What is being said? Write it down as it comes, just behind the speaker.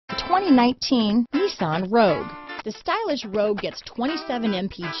2019 Nissan Rogue. The stylish Rogue gets 27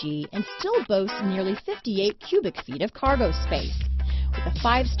 mpg and still boasts nearly 58 cubic feet of cargo space. With a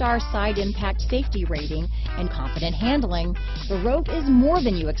 5-star side impact safety rating and confident handling, the Rogue is more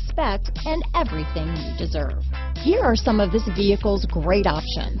than you expect and everything you deserve. Here are some of this vehicle's great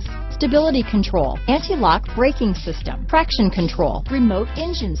options: stability control, anti-lock braking system, traction control, remote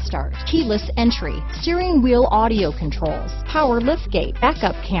engine start, keyless entry, steering wheel audio controls, power liftgate,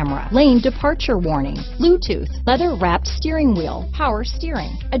 backup camera, lane departure warning, Bluetooth, leather-wrapped steering wheel, power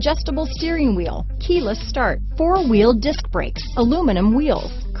steering, adjustable steering wheel, keyless start, 4-wheel disc brakes, aluminum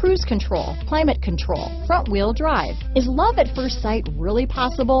wheels, cruise control, climate control, front-wheel drive. Is love at first sight really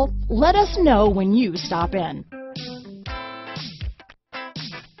possible? Let us know when you stop in.